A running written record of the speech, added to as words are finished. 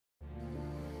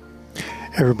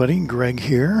Everybody, Greg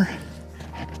here.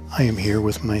 I am here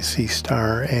with my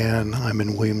Seestar and I'm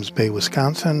in Williams Bay,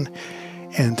 Wisconsin.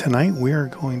 And tonight we are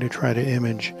going to try to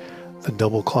image the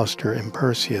double cluster in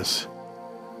Perseus.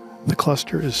 The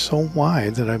cluster is so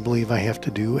wide that I believe I have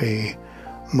to do a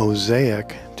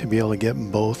mosaic to be able to get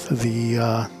both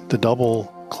the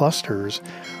double clusters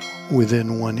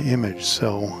within one image.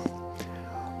 So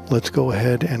let's go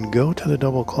ahead and go to the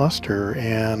double cluster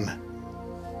and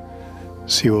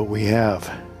see what we have.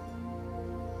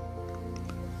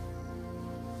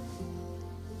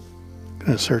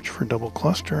 Gonna search for double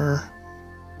cluster.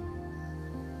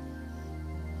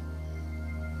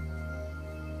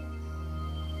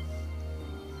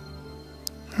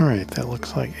 All right, that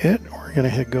looks like it. We're gonna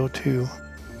hit go to.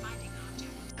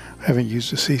 I haven't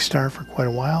used the Seestar for quite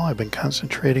a while. I've been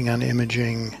concentrating on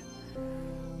imaging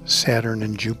Saturn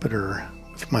and Jupiter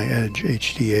with my Edge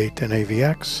HD8 and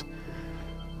AVX.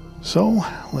 So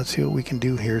let's see what we can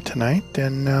do here tonight.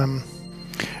 And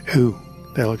ooh,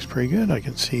 that looks pretty good. I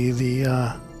can see the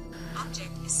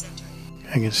Object is centered.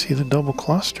 I can see the double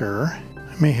cluster.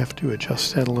 I may have to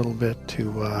adjust that a little bit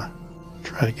to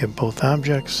try to get both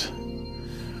objects.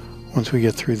 Once we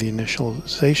get through the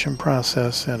initialization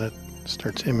process and it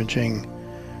starts imaging,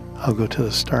 I'll go to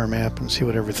the star map and see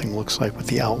what everything looks like with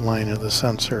the outline of the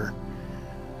sensor.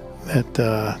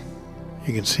 That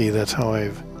you can see that's how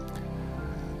I've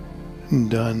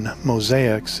done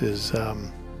mosaics, is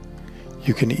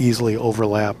you can easily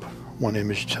overlap one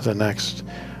image to the next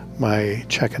by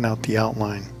checking out the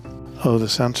outline of the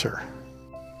sensor.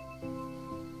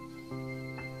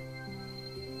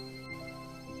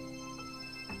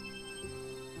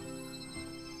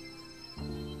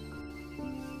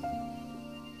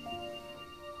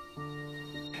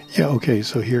 Yeah, okay,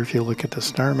 so here if you look at the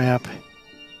star map,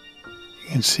 you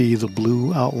can see the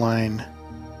blue outline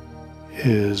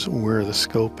is where the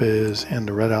scope is, and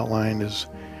the red outline is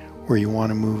where you want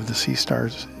to move the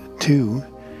Seestars to,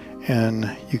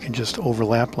 and you can just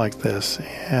overlap like this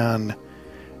and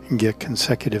get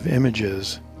consecutive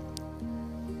images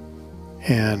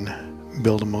and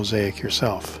build a mosaic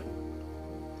yourself.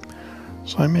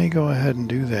 So I may go ahead and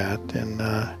do that and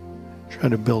try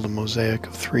to build a mosaic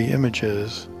of 3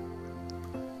 images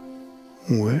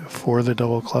for the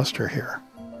double cluster here.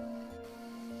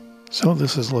 So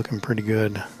this is looking pretty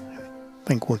good. I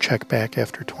think we'll check back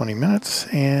after 20 minutes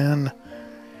and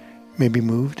maybe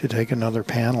move to take another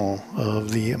panel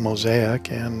of the mosaic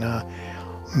and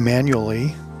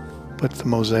manually put the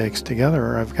mosaics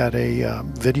together. I've got a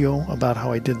video about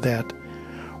how I did that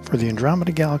for the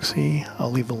Andromeda Galaxy.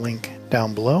 I'll leave a link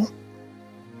down below.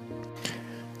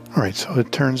 All right, so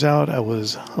it turns out I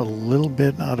was a little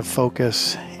bit out of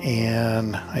focus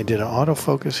and I did an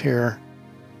autofocus here.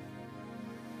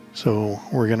 So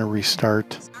we're going to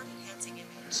restart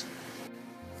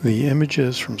the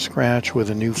images from scratch with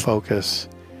a new focus,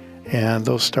 and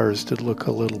those stars did look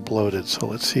a little bloated. So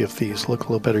let's see if these look a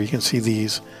little better. You can see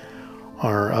these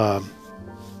are a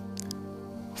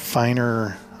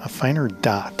finer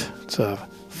dot. It's a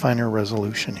finer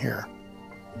resolution here.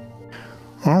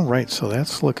 All right, so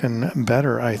that's looking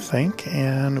better, I think,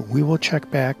 and we will check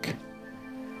back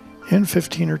in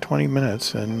 15 or 20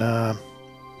 minutes and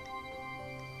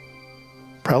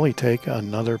probably take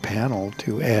another panel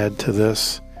to add to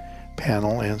this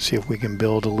panel and see if we can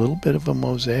build a little bit of a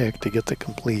mosaic to get the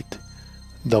complete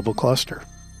double cluster.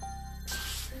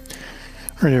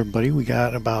 All right, everybody, we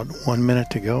got about 1 minute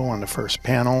to go on the first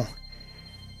panel,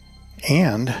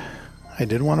 and I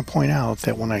did want to point out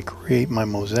that when I create my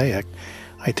mosaic,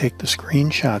 I take the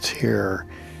screenshots here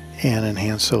and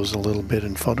enhance those a little bit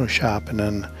in Photoshop and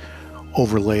then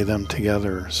overlay them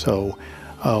together. So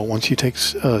once you take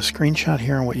a screenshot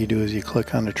here, and what you do is you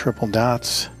click on the triple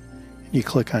dots, you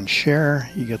click on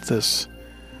share, you get this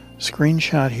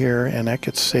screenshot here, and that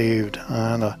gets saved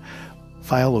on a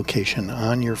file location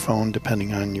on your phone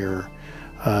depending on your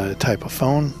type of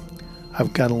phone.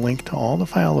 I've got a link to all the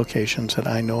file locations that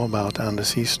I know about on the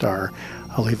Seestar.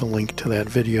 I'll leave a link to that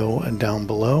video down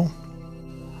below.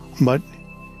 But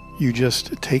you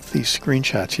just take these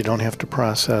screenshots. You don't have to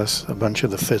process a bunch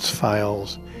of the FITS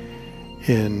files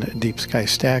in Deep Sky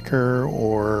Stacker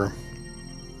or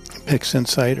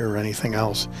PixInsight or anything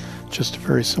else. Just a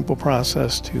very simple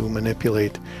process to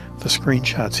manipulate the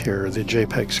screenshots here, the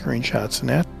JPEG screenshots, and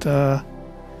that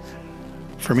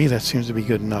for me, that seems to be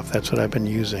good enough. That's what I've been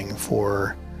using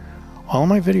for all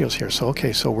my videos here. So,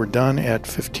 okay, so we're done at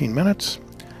 15 minutes.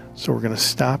 So we're going to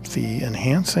stop the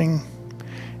enhancing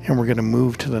and we're going to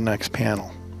move to the next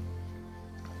panel.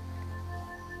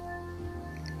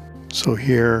 So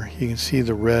here you can see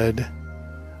the red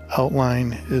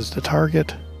outline is the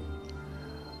target.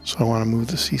 So I want to move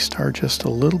the Seestar just a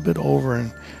little bit over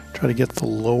and try to get the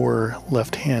lower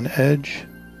left-hand edge.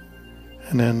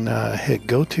 And then hit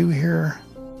Goto here.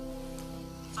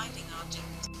 Finding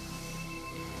object.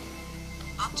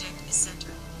 Object is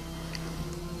centered.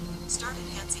 Start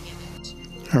enhancing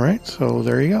image. All right, so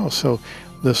there you go. So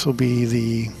this will be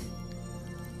the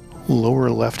lower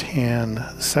left-hand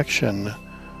section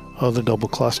of the double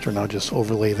cluster. Now just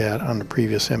overlay that on the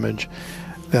previous image.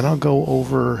 Then I'll go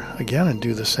over again and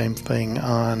do the same thing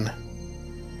on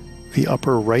the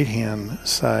upper right-hand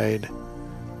side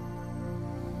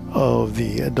of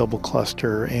the double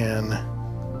cluster and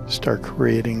start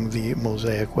creating the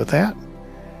mosaic with that.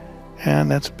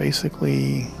 And that's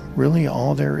basically really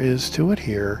all there is to it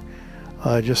here.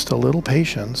 Just a little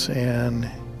patience and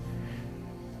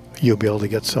you'll be able to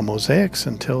get some mosaics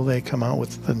until they come out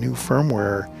with the new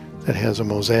firmware that has a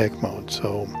mosaic mode.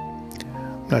 So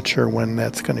I'm not sure when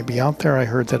that's going to be out there. I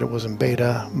heard that it was in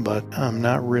beta, but I'm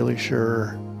not really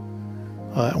sure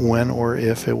when or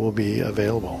if it will be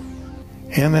available.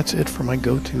 And that's it for my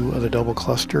go-to of the double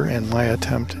cluster and my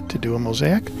attempt to do a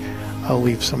mosaic. I'll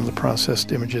leave some of the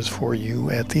processed images for you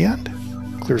at the end.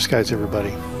 Clear skies,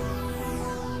 everybody.